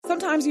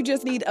Sometimes you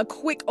just need a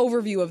quick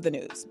overview of the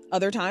news.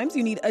 Other times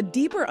you need a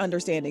deeper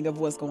understanding of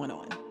what's going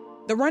on.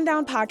 The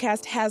Rundown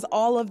podcast has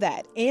all of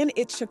that, and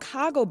it's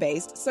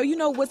Chicago-based, so you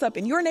know what's up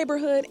in your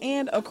neighborhood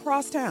and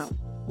across town.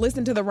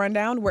 Listen to The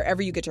Rundown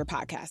wherever you get your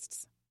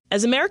podcasts.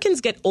 As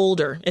Americans get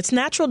older, it's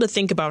natural to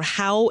think about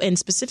how and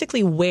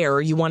specifically where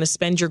you want to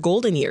spend your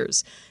golden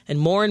years. And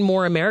more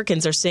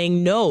Americans are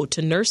saying no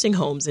to nursing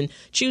homes and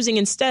choosing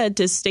instead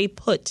to stay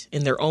put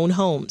in their own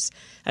homes.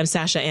 I'm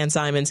Sasha Ann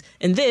Simons,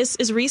 and this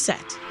is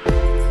Reset.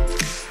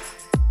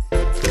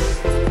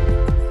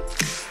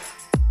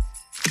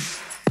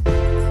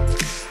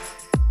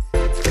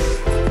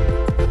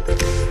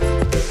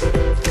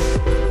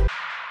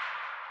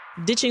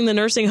 Ditching the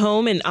nursing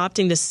home and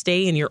opting to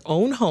stay in your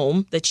own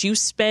home that you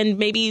spend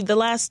maybe the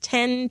last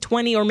 10,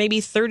 20, or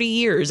maybe 30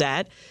 years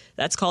at,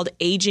 that's called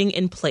aging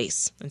in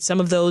place. And some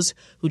of those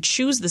who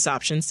choose this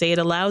option say it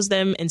allows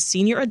them and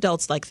senior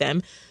adults like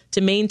them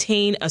to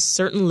maintain a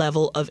certain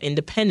level of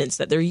independence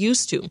that they're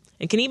used to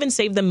and can even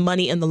save them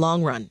money in the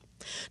long run.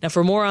 Now,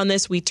 for more on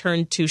this, we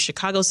turn to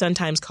Chicago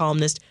Sun-Times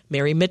columnist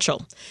Mary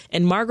Mitchell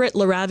and Margaret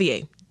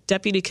Laraviere,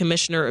 Deputy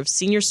Commissioner of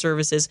Senior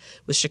Services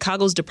with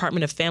Chicago's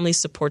Department of Family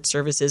Support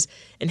Services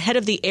and head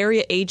of the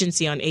Area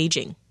Agency on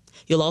Aging.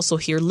 You'll also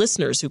hear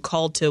listeners who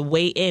called to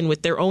weigh in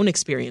with their own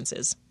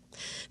experiences.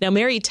 Now,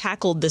 Mary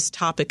tackled this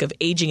topic of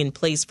aging in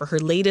place for her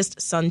latest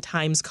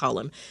Sun-Times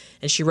column,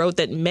 and she wrote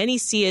that many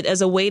see it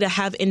as a way to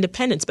have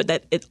independence, but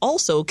that it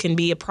also can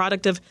be a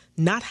product of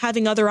not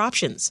having other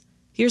options.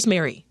 Here's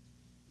Mary.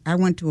 I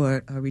went to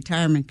a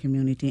retirement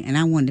community, and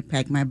I wanted to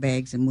pack my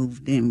bags and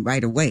move in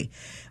right away.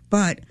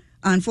 But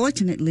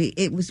unfortunately,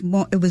 it was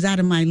out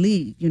of my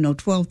league,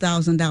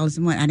 $12,000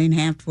 a month. I didn't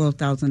have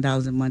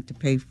 $12,000 a month to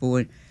pay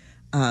for,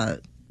 a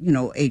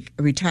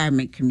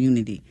retirement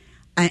community.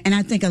 And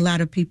I think a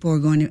lot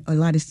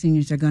of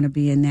seniors are going to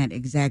be in that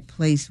exact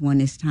place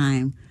when it's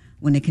time,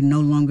 when they can no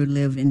longer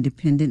live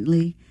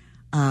independently.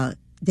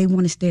 They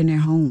want to stay in their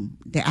home.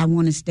 I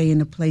want to stay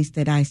in a place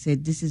that I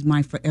said, this is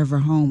my forever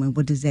home. And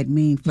what does that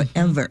mean?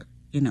 Forever,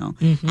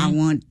 Mm-hmm.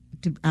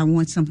 I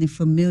want something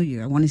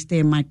familiar. I want to stay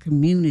in my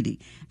community.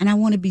 And I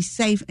want to be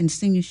safe, and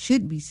seniors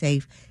should be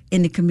safe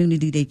in the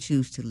community they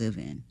choose to live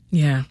in.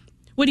 Yeah.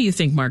 What do you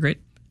think, Margaret?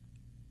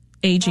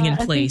 Aging in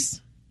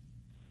place.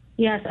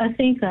 I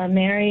think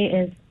Mary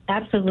is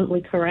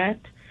absolutely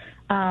correct.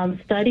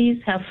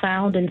 Studies have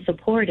found and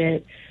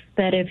supported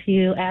that if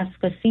you ask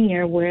a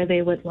senior where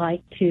they would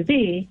like to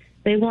be,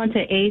 they want to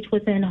age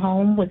within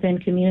home, within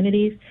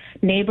communities,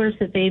 neighbors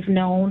that they've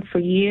known for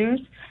years,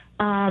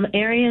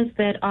 areas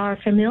that are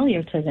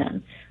familiar to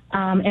them.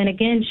 And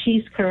again,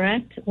 she's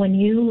correct. When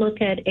you look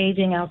at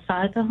aging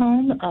outside the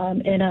home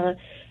in a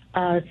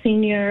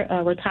senior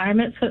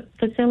retirement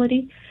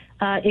facility,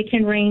 it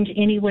can range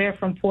anywhere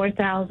from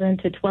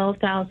 $4,000 to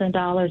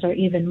 $12,000 or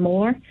even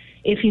more.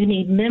 If you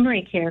need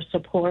memory care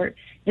support,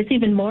 it's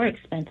even more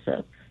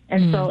expensive.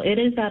 And so it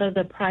is out of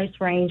the price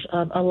range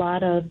of a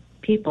lot of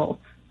people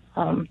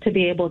to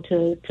be able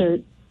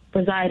to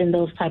reside in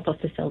those type of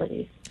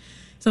facilities.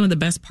 Some of the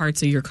best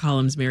parts of your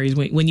columns, Mary, is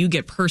when you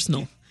get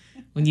personal,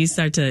 when you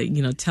start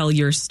to, tell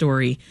your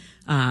story.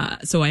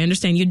 So I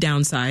understand you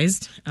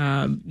downsized.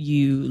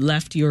 You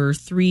left your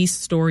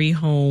 3-story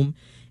home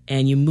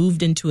and you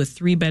moved into a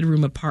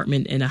 3-bedroom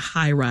apartment in a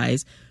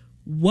high-rise.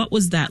 What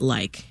was that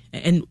like?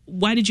 And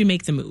why did you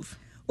make the move?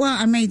 Well,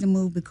 I made the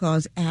move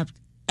because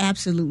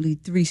absolutely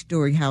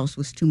 3-story house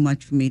was too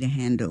much for me to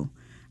handle.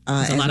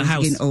 It's a lot of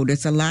house. Getting older.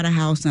 It's a lot of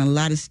house and a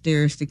lot of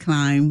stairs to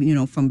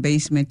climb, from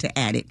basement to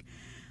attic.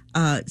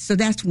 So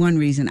that's one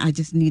reason. I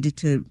just needed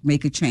to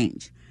make a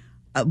change.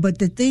 But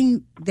the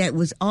thing that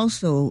was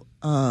also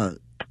on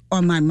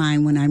my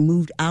mind when I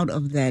moved out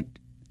of that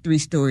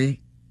 3-story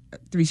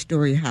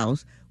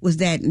house was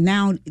that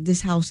now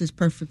this house is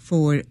perfect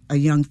for a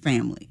young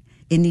family.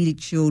 It needed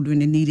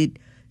children. It needed,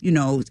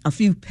 a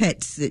few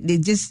pets.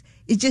 It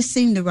just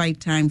seemed the right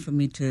time for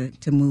me to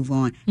move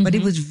on. Mm-hmm. But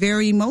it was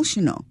very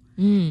emotional.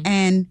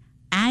 And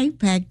I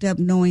packed up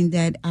knowing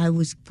that I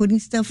was putting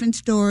stuff in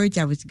storage.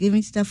 I was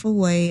giving stuff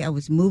away. I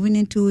was moving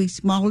into a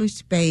smaller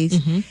space.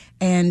 Mm-hmm.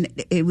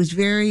 And it was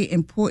very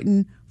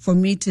important for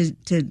me to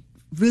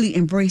really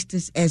embrace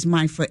this as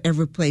my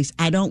forever place.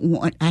 I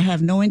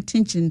have no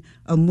intention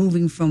of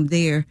moving from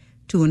there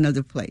to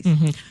another place.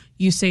 Mm-hmm.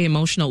 You say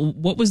emotional.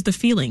 What was the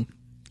feeling?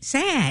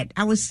 Sad.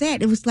 I was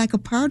sad. It was like a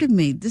part of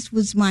me. This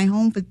was my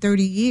home for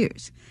 30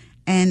 years.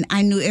 And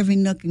I knew every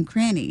nook and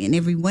cranny and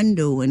every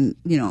window and,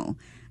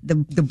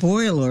 the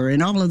boiler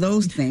and all of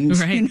those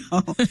things, right.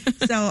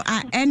 So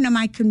and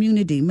my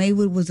community.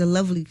 Maywood was a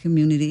lovely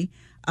community.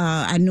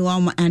 I knew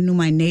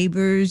my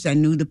neighbors. I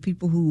knew the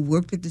people who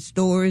worked at the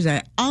stores.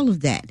 All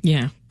of that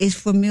is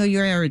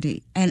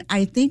familiarity. And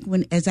I think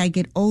as I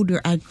get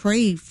older, I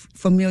crave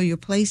familiar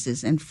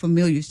places and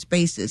familiar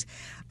spaces.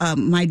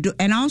 My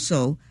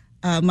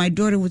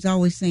daughter was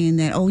always saying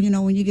that,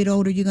 when you get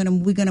older,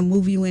 we're gonna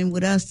move you in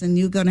with us and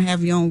you're gonna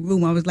have your own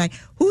room. I was like,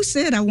 who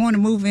said I want to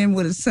move in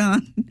with a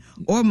son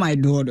or my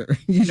daughter?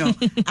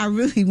 I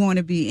really want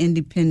to be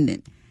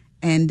independent.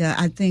 And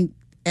I think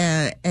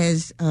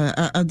as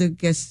our other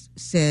guests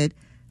said,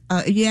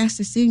 you ask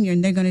a senior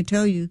and they're going to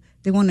tell you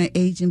they want to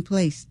age in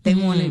place.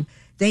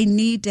 They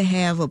need to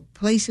have a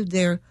place of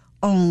their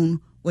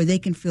own where they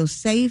can feel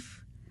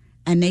safe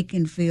and they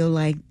can feel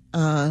like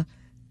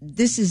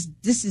this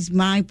is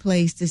my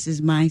place, this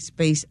is my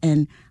space,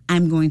 and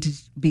I'm going to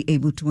be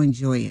able to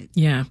enjoy it.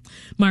 Yeah.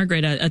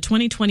 Margaret, a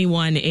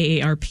 2021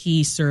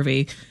 AARP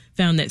survey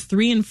found that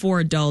 3 in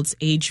 4 adults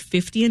age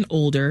 50 and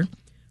older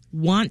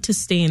want to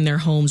stay in their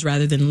homes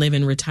rather than live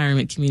in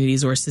retirement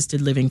communities or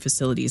assisted living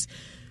facilities.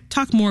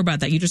 Talk more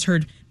about that. You just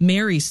heard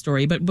Mary's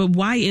story, but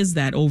why is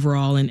that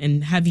overall?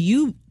 And have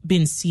you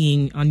been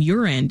seeing on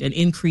your end an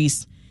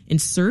increase in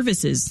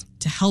services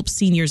to help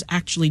seniors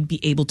actually be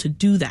able to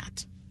do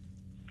that?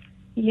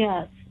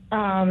 Yes.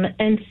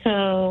 And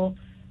so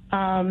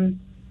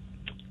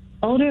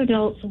older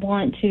adults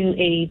want to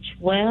age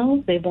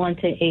well, they want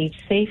to age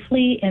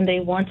safely, and they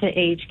want to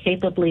age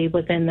capably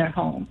within their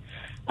home.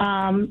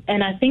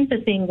 And I think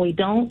the thing we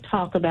don't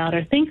talk about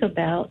or think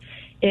about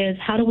is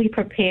how do we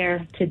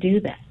prepare to do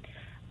that?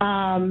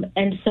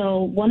 And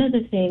so one of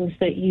the things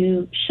that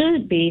you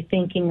should be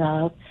thinking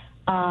of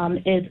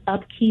is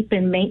upkeep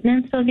and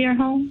maintenance of your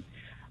home.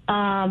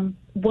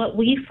 What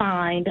we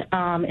find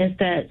is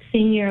that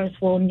seniors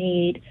will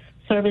need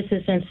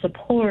services and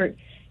support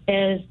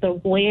as the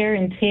wear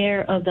and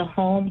tear of the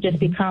home just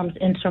becomes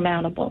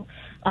insurmountable.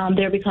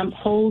 There become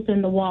holes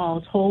in the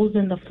walls, holes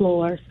in the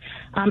floors.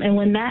 And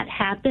when that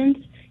happens,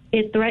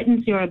 it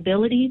threatens your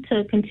ability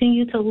to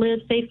continue to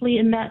live safely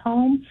in that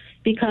home,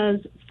 because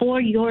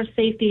for your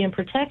safety and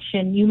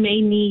protection, you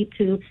may need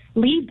to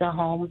leave the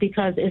home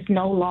because it's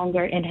no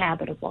longer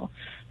inhabitable.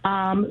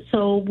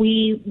 So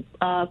we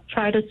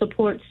try to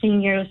support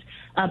seniors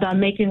by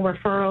making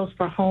referrals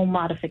for home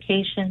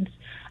modifications.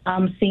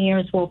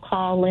 Seniors will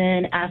call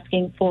in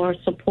asking for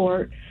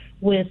support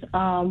with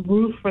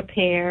roof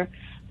repair.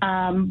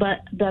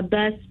 But the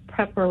best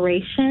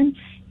preparation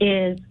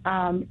is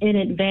in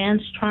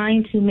advance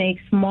trying to make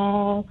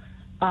small,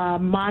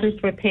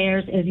 modest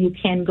repairs as you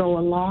can go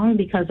along,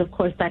 because, of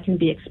course, that can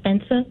be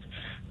expensive.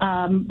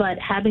 But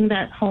having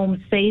that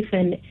home safe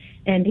and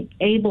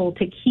able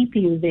to keep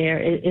you there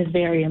is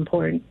very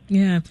important.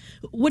 Yeah.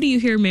 What do you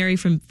hear, Mary,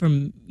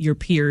 from your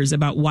peers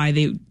about why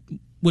they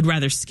would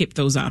rather skip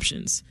those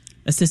options,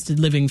 assisted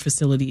living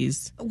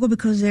facilities? Well,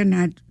 because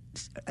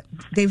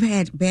they've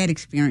had bad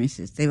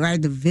experiences. They've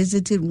either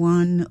visited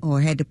one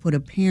or had to put a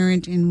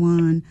parent in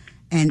one,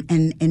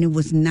 and it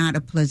was not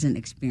a pleasant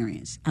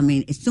experience. I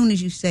mean, as soon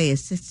as you say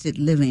assisted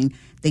living,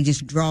 they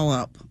just draw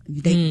up.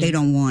 They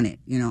don't want it,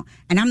 And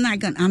I'm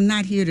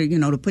not here to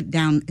to put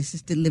down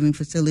assisted living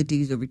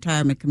facilities or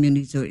retirement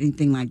communities or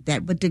anything like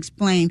that, but to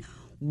explain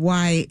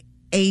why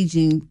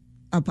aging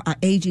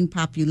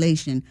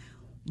population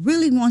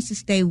really wants to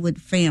stay with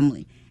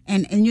family.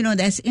 And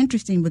that's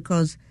interesting,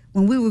 because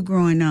when we were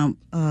growing up,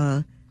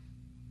 a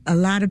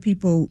lot of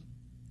people,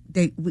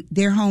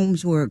 their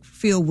homes were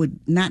filled with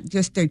not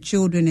just their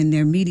children and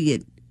their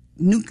immediate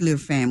nuclear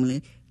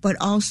family, but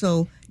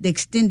also the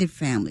extended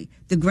family.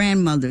 The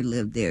grandmother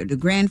lived there, the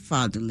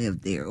grandfather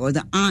lived there, or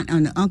the aunt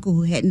and the uncle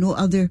who had no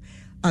other,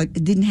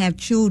 didn't have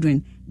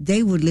children.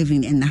 They were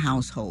living in the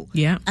household.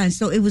 Yeah. And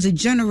so it was a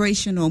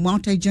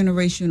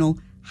multi-generational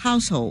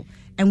household.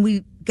 And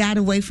we got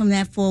away from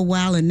that for a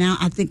while, and now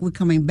I think we're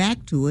coming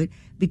back to it,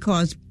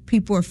 because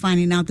people are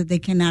finding out that they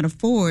cannot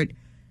afford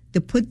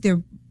to put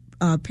their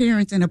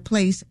parents in a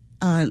place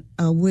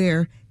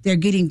where they're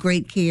getting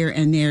great care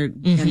and they're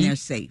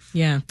safe.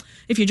 Yeah.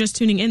 If you're just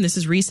tuning in, this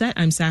is Reset.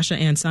 I'm Sasha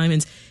Ann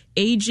Simons.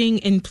 Aging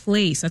in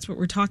place. That's what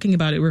we're talking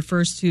about. It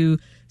refers to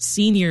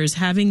seniors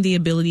having the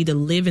ability to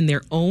live in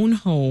their own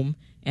home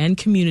and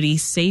community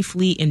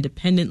safely,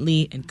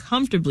 independently, and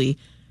comfortably,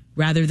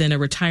 rather than a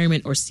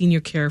retirement or senior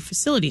care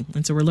facility.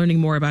 And so we're learning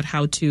more about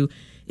how to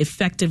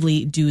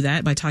effectively do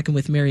that by talking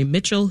with Mary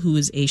Mitchell, who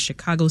is a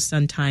Chicago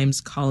Sun-Times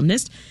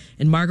columnist,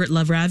 and Margaret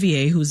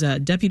Laraviere, who's a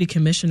Deputy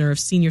Commissioner of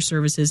Senior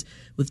Services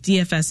with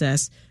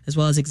DFSS, as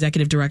well as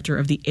Executive Director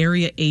of the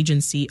Area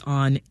Agency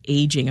on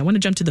Aging. I want to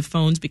jump to the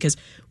phones because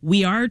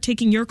we are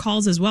taking your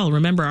calls as well.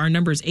 Remember, our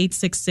number is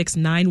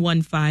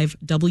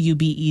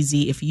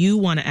 866-915-WBEZ. If you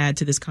want to add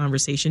to this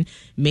conversation,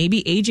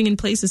 maybe aging in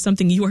place is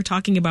something you are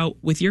talking about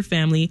with your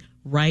family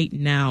right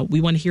now.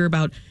 We want to hear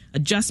about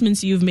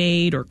adjustments you've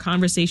made or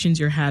conversations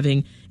you're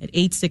having at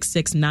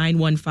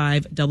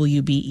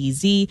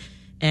 866-915-WBEZ.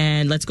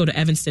 And let's go to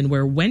Evanston,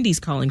 where Wendy's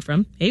calling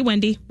from. Hey,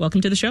 Wendy,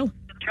 welcome to the show.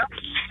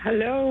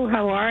 Hello,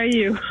 how are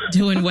you?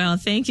 Doing well.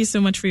 Thank you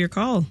so much for your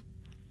call.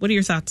 What are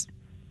your thoughts?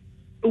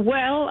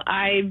 Well,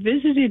 I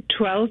visited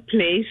 12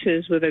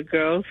 places with a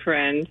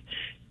girlfriend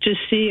to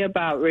see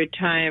about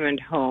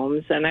retirement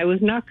homes, and I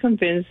was not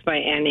convinced by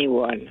any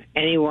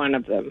one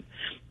of them.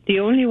 The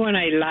only one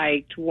I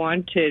liked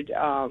wanted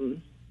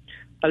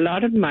a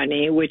lot of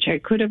money, which I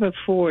could have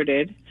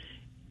afforded,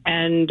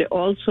 and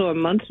also a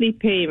monthly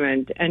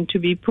payment, and to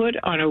be put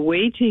on a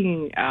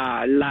waiting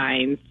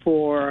line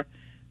for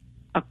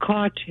a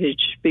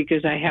cottage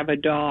because I have a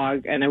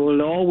dog and I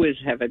will always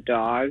have a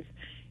dog.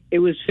 It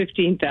was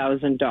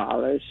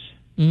 $15,000.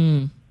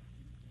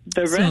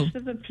 The rest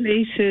of the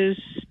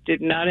places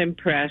did not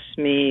impress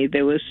me.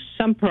 There was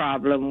some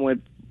problem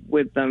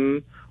with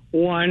them,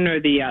 one or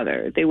the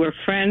other. They were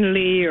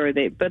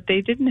friendly, but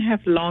they didn't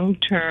have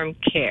long-term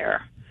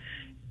care.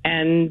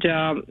 And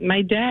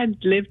my dad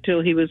lived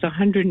till he was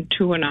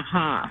 102 and a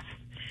half,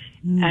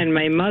 and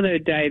my mother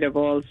died of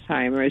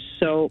Alzheimer's.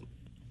 So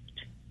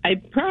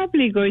I'm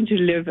probably going to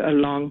live a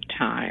long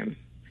time.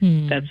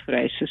 That's what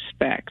I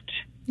suspect.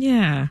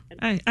 Yeah,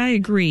 I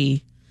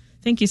agree.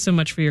 Thank you so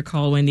much for your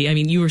call, Wendy. I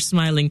mean, you were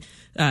smiling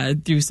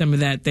through some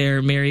of that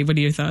there, Mary. What are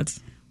your thoughts?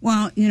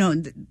 Well,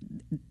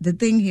 the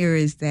thing here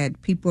is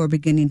that people are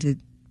beginning to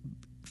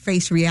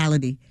face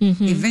reality.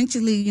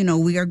 Eventually,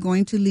 we are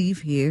going to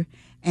leave here.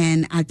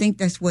 And I think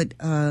that's what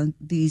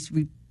these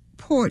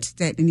reports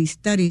and these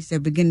studies are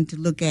beginning to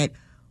look at,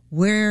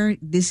 where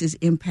this is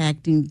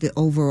impacting the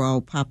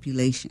overall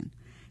population.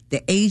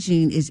 The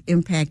aging is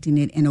impacting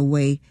it in a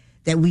way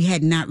that we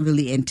had not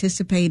really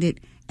anticipated.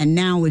 And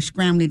now we're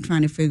scrambling,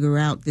 trying to figure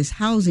out this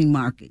housing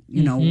market.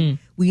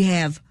 We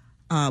have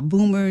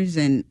boomers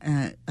and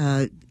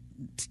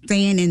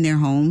staying in their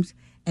homes,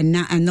 and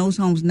those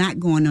homes not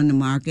going on the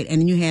market.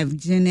 And you have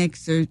Gen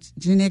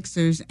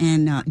Xers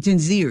and Gen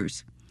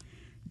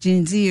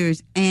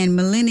Zers and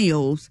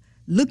millennials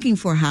looking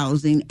for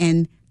housing,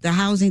 and the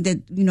housing that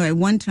at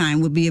one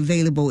time would be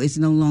available is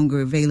no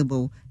longer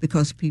available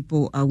because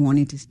people are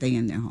wanting to stay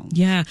in their homes.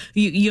 Yeah,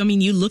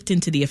 you looked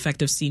into the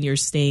effect of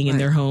seniors staying in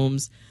their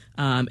homes.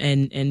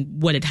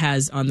 And what it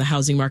has on the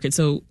housing market.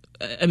 So,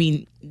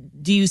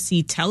 do you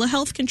see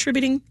telehealth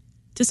contributing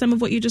to some of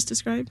what you just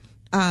described?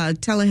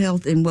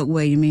 Telehealth in what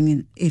way? You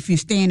mean if you're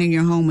staying in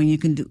your home and you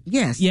can do?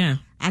 Yes. Yeah.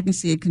 I can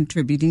see it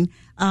contributing.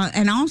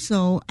 And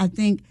also, I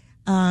think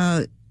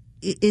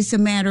it's a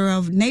matter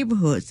of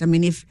neighborhoods. I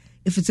mean, if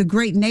it's a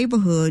great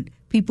neighborhood,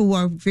 people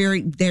are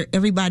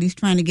everybody's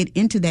trying to get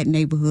into that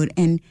neighborhood,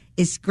 and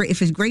it's great.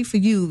 If it's great for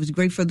you, it's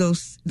great for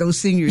those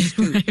seniors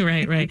too.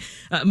 Right.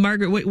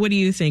 Margaret, what do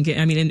you think?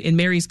 I mean, in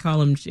Mary's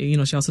column, she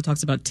also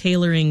talks about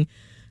tailoring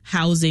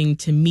housing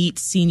to meet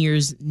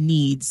seniors'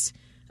 needs.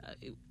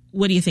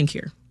 What do you think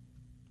here?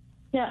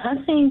 Yeah,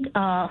 I think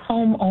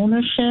home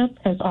ownership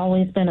has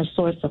always been a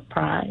source of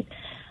pride.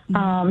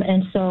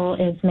 And so,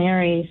 as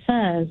Mary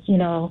says,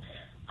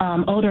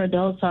 older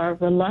adults are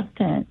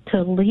reluctant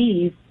to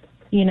leave,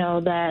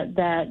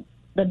 that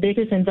the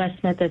biggest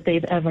investment that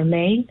they've ever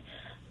made.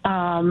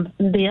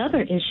 The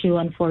other issue,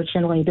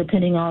 unfortunately,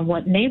 depending on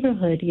what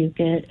neighborhood you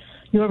get,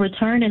 your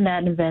return in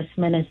that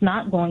investment is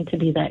not going to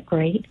be that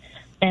great.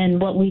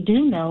 And what we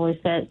do know is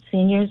that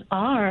seniors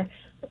are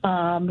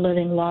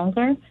living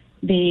longer.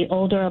 The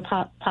older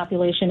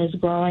population is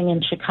growing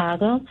in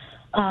Chicago.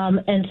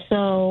 And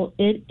so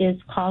it is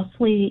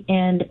costly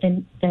and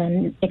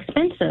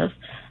expensive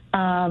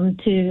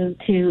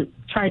to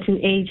try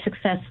to age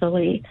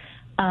successfully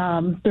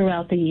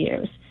throughout the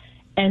years.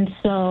 And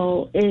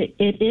so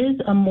it is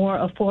a more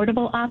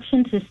affordable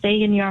option to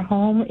stay in your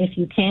home if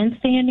you can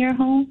stay in your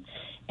home.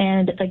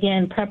 And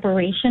again,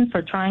 preparation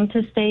for trying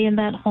to stay in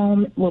that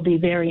home will be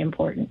very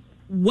important.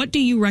 What do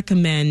you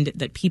recommend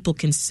that people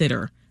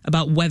consider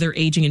about whether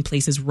aging in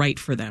place is right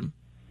for them?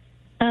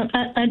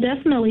 I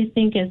definitely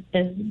think,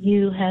 as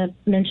you have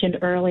mentioned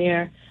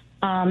earlier,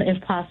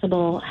 if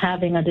possible,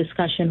 having a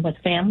discussion with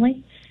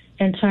family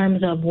in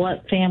terms of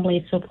what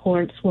family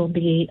supports will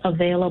be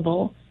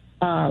available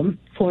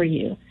for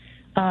you.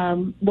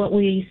 What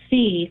we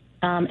see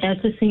as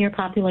the senior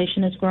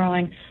population is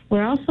growing,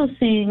 we're also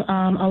seeing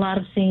a lot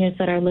of seniors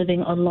that are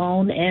living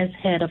alone as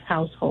head of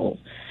household.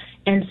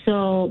 And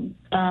so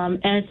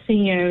as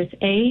seniors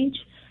age,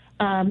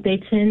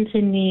 they tend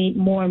to need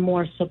more and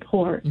more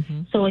support.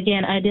 Mm-hmm. So,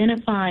 again,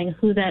 identifying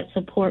who that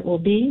support will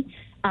be.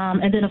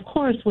 And then, of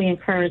course, we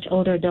encourage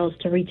older adults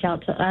to reach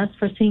out to us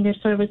for senior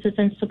services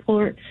and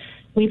support.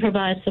 We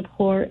provide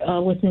support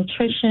with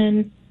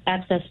nutrition,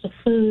 access to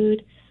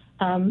food.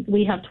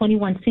 We have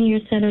 21 senior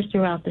centers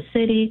throughout the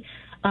city.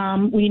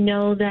 We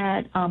know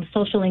that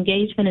social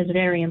engagement is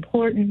very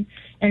important,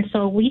 and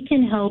so we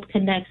can help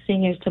connect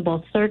seniors to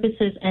both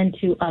services and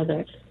to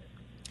others.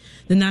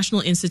 The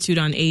National Institute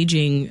on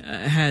Aging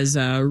has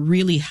a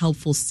really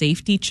helpful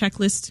safety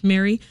checklist,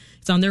 Mary.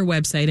 It's on their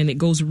website, and it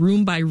goes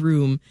room by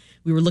room.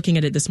 We were looking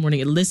at it this morning.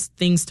 It lists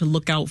things to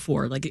look out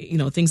for, like,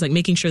 things like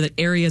making sure that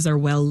areas are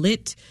well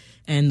lit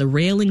and the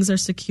railings are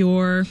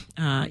secure.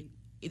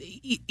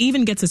 It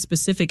even gets as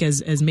specific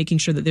as making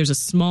sure that there's a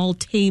small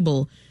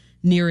table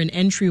near an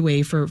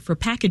entryway for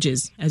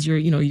packages as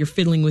you're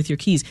fiddling with your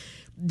keys.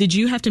 Did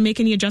you have to make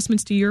any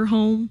adjustments to your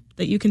home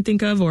that you can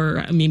think of,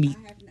 or maybe?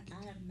 I have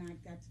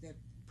not got to that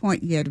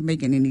point yet of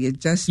making any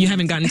adjustments. You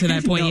haven't gotten to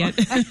that point yet?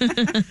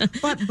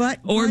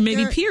 but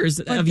maybe peers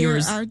of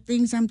yours. There are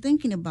things I'm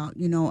thinking about.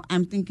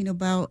 I'm thinking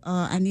about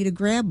I need a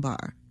grab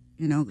bar,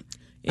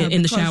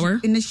 in the shower?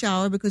 In the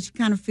shower, because you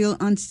kind of feel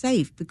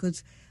unsafe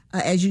because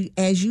as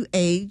you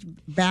age,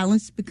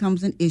 balance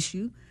becomes an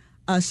issue.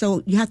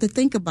 So you have to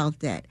think about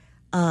that.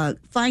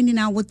 Finding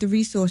out what the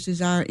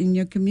resources are in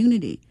your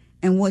community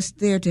and what's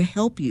there to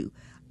help you.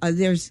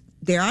 There's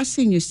there are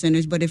senior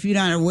centers, but if you're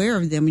not aware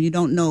of them and you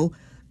don't know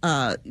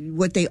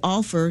what they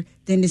offer,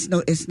 then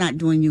it's not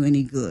doing you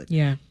any good.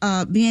 Yeah.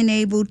 Being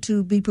able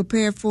to be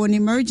prepared for an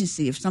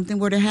emergency if something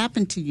were to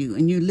happen to you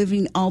and you're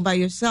living all by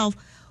yourself.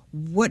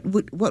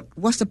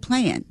 What's the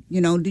plan?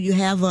 Do you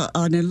have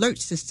an alert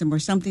system or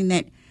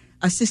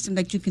a system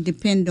that you can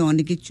depend on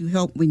to get you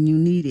help when you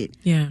need it?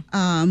 Yeah.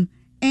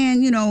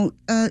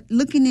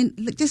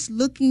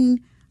 Looking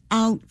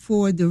out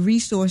for the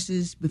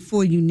resources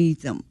before you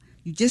need them.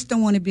 You just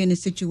don't want to be in a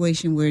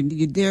situation where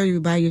you're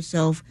by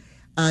yourself.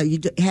 You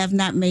have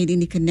not made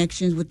any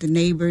connections with the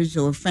neighbors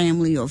or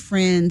family or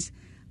friends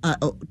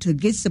to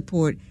get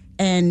support,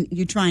 and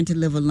you're trying to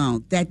live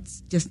alone.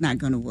 That's just not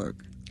going to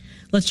work.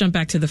 Let's jump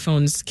back to the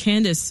phones.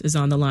 Candace is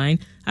on the line.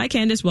 Hi,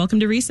 Candace. Welcome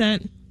to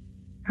Reset.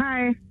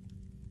 Hi.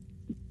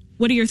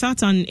 What are your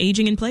thoughts on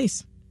aging in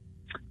place?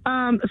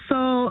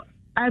 So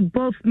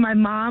my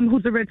mom,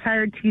 who's a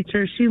retired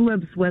teacher, she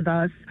lives with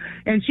us,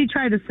 and she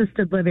tried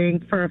assisted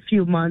living for a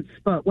few months,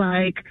 but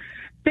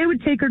they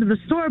would take her to the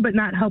store but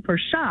not help her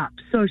shop.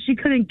 So she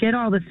couldn't get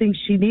all the things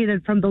she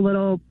needed from the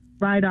little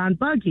ride-on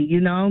buggy,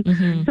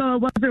 Mm-hmm. So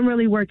it wasn't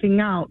really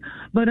working out.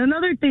 But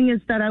another thing is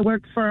that I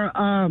work for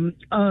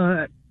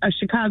a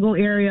Chicago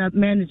area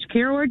managed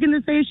care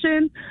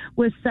organization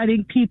with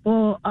setting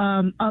people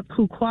up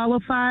who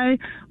qualify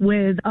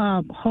with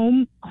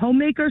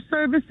homemaker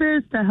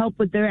services to help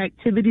with their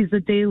activities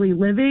of daily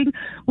living,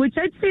 which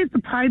I'd say is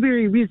the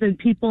primary reason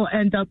people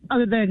end up,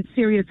 other than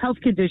serious health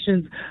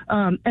conditions,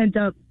 end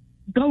up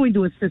going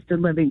to assisted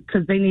living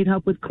because they need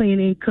help with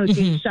cleaning,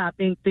 cooking,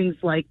 shopping, things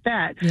like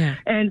that. Yeah.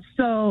 And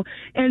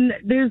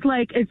there's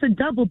it's a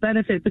double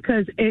benefit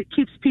because it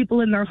keeps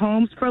people in their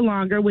homes for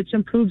longer, which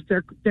improves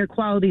their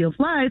quality of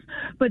life.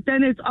 But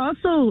then it's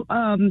also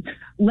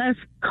less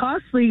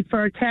costly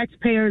for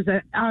taxpayers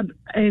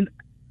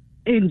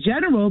in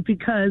general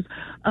because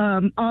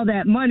all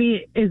that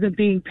money isn't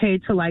being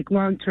paid to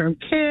long-term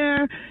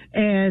care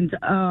and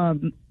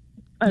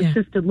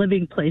assisted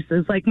living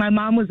places. My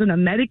mom was in a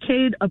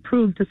Medicaid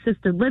approved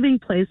assisted living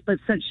place, but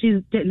since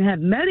she didn't have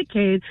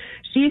Medicaid,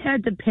 she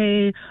had to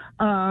pay it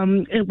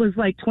was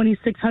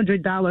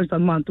 $2,600 a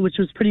month, which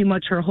was pretty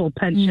much her whole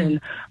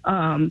pension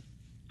to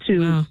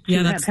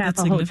have half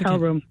a hotel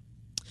room.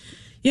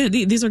 Yeah,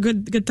 these are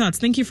good thoughts.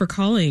 Thank you for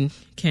calling,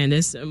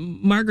 Candace.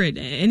 Margaret,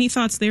 any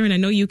thoughts there? And I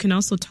know you can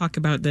also talk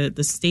about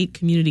the state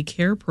community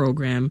care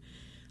program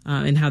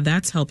and how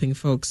that's helping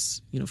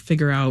folks,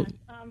 figure out.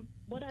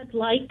 What I'd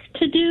like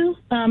to do,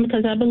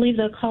 because I believe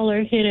the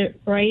caller hit it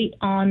right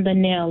on the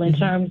nail in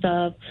terms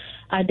of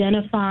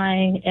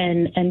identifying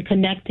and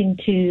connecting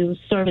to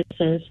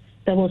services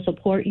that will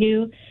support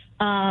you.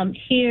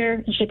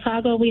 Here in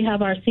Chicago, we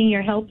have our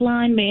senior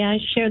helpline. May I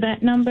share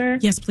that number?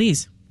 Yes,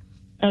 please.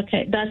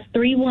 Okay, that's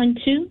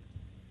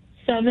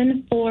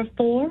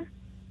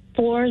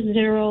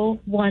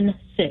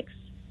 312-744-4016.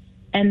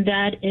 And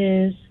that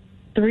is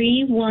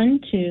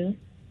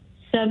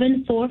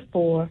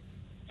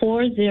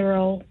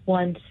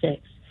 312-744-4016.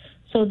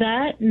 So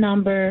that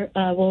number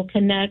will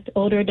connect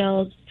older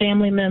adults,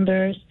 family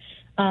members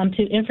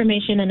to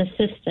information and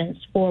assistance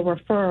for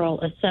referral,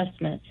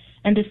 assessment,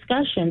 and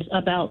discussions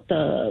about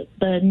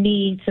the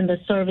needs and the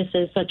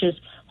services such as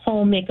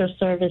homemaker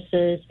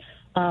services,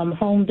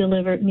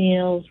 home-delivered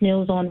meals,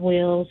 Meals on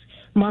Wheels,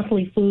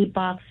 monthly food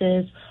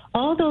boxes,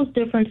 all those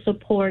different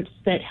supports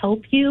that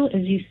help you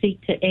as you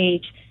seek to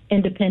age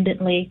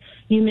independently.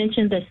 You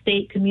mentioned the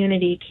state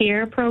community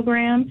care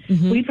program.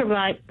 Mm-hmm. We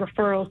provide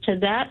referrals to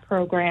that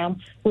program,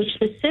 which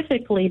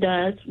specifically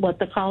does what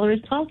the caller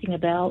is talking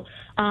about,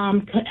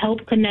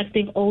 help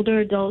connecting older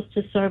adults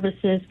to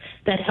services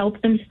that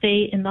help them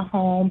stay in the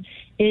home.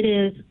 It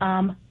is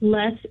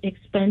less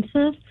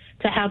expensive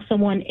to have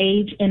someone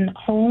age in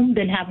home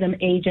than have them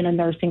age in a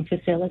nursing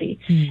facility.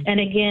 Mm-hmm.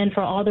 And again,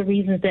 for all the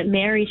reasons that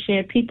Mary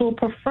shared, people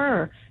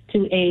prefer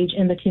to age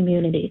in the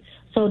community.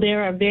 So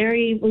there are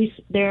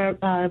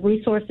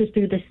resources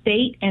through the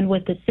state and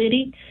with the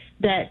city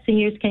that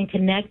seniors can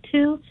connect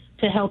to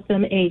help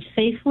them age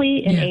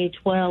safely and age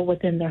well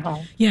within their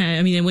home. Yeah,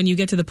 I mean, and when you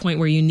get to the point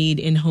where you need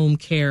in-home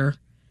care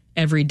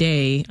every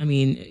day, I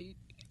mean,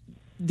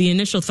 the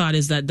initial thought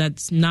is that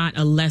that's not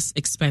a less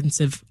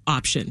expensive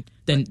option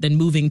than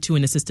moving to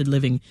an assisted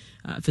living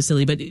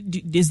facility. But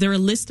is there a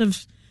list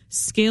of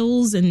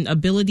skills and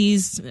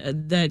abilities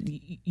that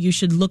you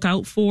should look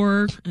out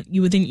for, you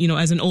would think,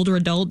 as an older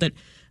adult, that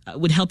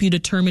would help you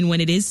determine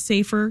when it is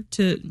safer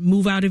to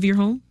move out of your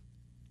home?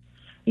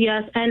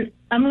 Yes, and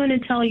I'm going to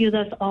tell you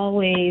that's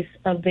always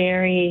a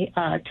very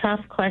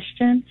tough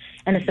question,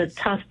 and it's a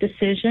tough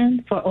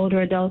decision for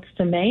older adults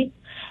to make,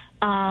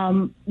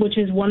 which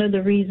is one of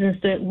the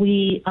reasons that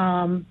we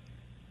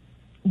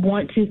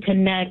want to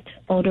connect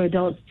older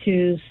adults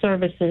to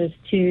services,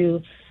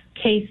 to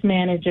case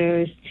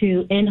managers,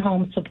 to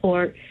in-home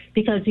support,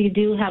 because you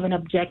do have an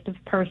objective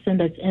person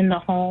that's in the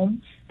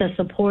home, that's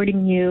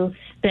supporting you,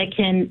 that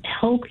can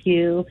help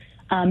you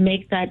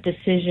make that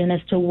decision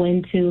as to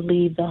when to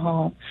leave the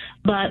home.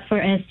 But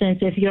for instance,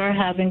 if you're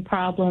having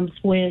problems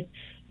with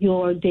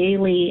your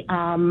daily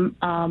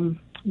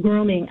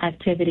grooming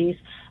activities,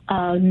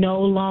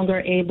 no longer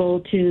able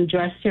to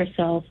dress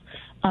yourself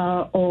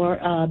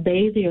or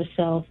bathe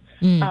yourself.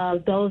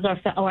 Those are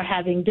or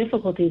having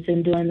difficulties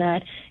in doing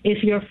that.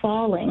 If you're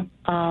falling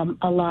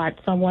a lot,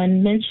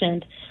 someone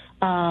mentioned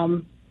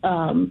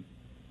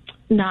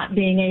not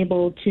being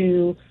able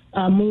to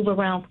move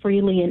around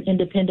freely and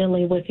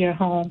independently with your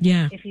home.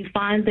 Yeah. If you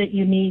find that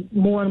you need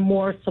more and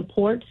more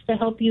supports to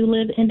help you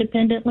live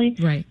independently,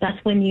 that's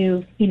when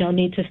you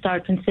need to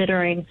start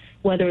considering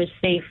whether it's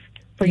safe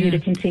for you to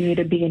continue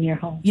to be in your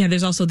home. Yeah,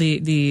 there's also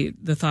the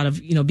thought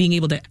of, being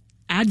able to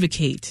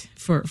advocate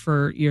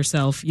for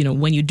yourself,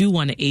 when you do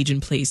want to age in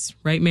place,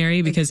 right,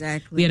 Mary? Because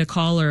we had a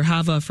caller,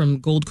 Hava from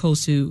Gold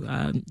Coast, who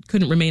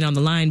couldn't remain on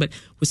the line, but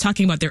was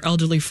talking about their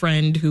elderly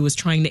friend who was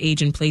trying to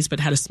age in place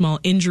but had a small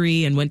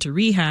injury and went to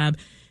rehab,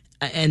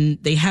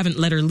 and they haven't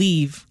let her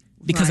leave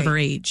because of her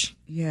age.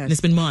 Yes. And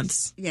it's been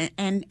months. Yeah,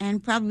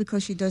 and probably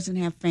because she doesn't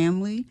have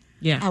family.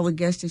 Yeah. I would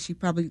guess that she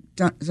probably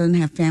doesn't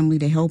have family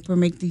to help her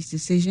make these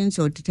decisions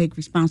or to take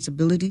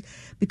responsibility.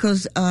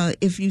 Because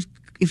if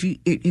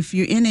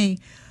you're in a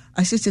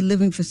assisted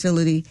living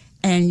facility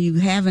and you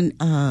have an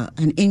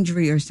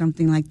injury or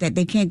something like that,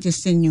 they can't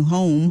just send you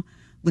home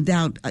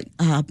without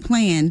a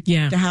plan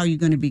to how you're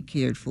going to be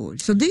cared for.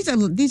 So these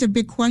are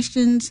big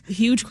questions,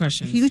 huge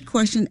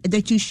questions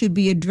that you should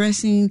be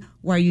addressing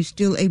while you're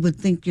still able to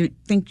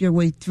think your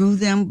way through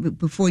them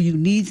before you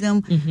need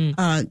them.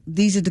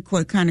 These are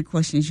the kind of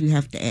questions you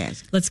have to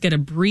ask. Let's get a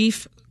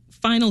brief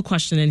final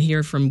question in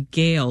here from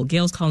Gail.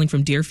 Gail's calling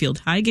from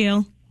Deerfield. Hi,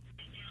 Gail.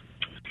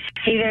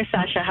 Hey there,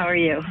 Sasha. How are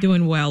you?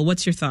 Doing well.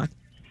 What's your thought?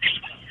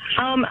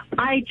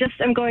 I just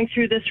am going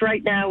through this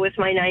right now with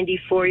my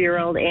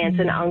 94-year-old aunt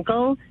and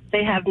uncle.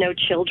 They have no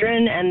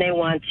children, and they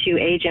want to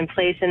age in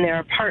place in their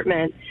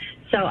apartment.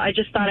 So I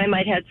just thought I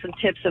might have some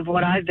tips of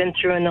what I've been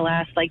through in the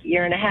last,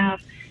 year and a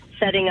half,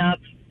 setting up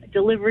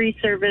delivery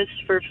service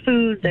for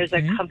food. There's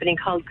a company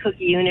called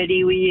Cookie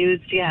Unity we use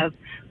to have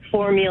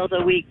 4 meals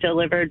a week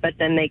delivered, but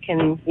then they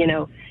can,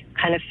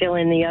 kind of fill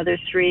in the other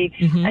 3.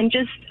 And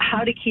just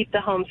how to keep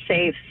the home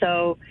safe.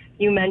 So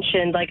you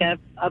mentioned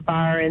a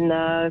bar in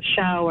the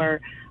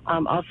shower.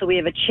 Also, we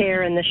have a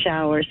chair in the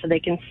shower so they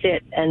can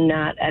sit and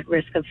not at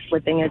risk of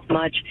slipping as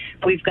much.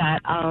 We've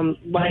got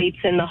lights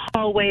in the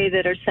hallway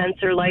that are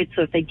sensor lights,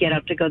 so if they get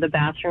up to go to the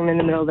bathroom in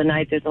the middle of the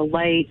night, there's a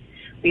light.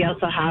 We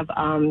also have,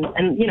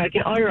 you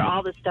can order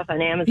all this stuff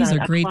on Amazon. These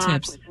are great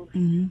tips.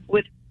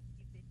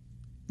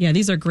 Yeah,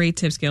 these are great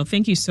tips, Gail.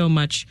 Thank you so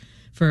much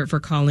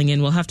for calling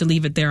in. We'll have to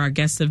leave it there. Our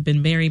guests have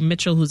been Mary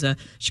Mitchell, who's a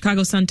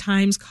Chicago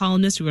Sun-Times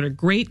columnist who wrote a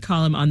great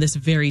column on this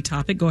very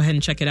topic. Go ahead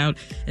and check it out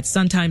at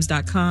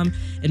suntimes.com.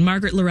 And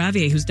Margaret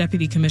Laraviere, who's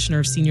Deputy Commissioner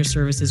of Senior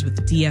Services with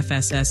the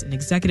DFSS and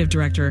Executive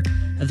Director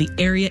of the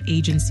Area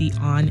Agency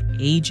on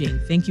Aging.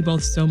 Thank you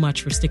both so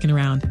much for sticking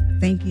around.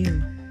 Thank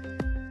you.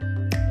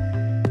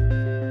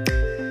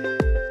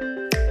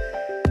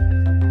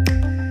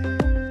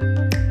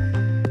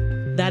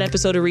 That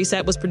episode of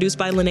Reset was produced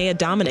by Linnea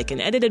Dominic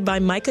and edited by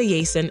Micah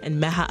Yasin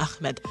and Meha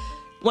Ahmed.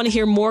 Want to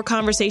hear more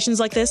conversations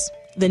like this?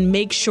 Then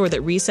make sure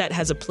that Reset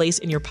has a place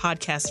in your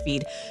podcast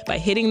feed by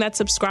hitting that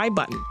subscribe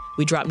button.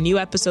 We drop new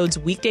episodes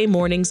weekday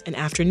mornings and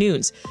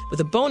afternoons with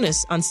a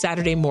bonus on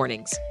Saturday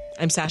mornings.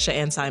 I'm Sasha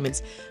Ann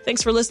Simons.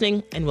 Thanks for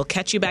listening, and we'll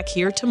catch you back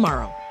here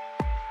tomorrow.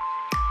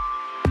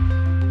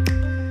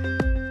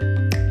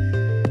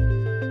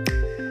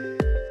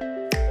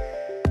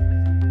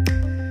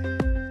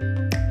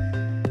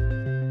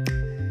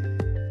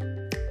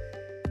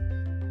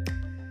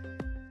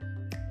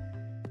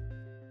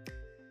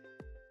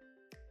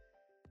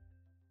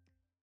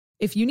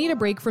 If you need a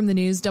break from the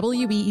news,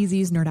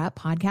 WBEZ's Nerd Out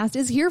podcast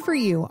is here for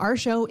you. Our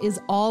show is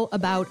all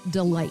about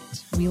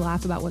delight. We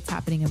laugh about what's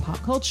happening in pop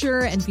culture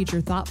and feature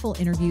thoughtful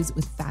interviews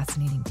with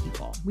fascinating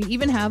people. We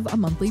even have a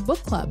monthly book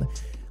club.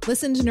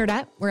 Listen to Nerd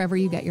Out wherever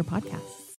you get your podcasts.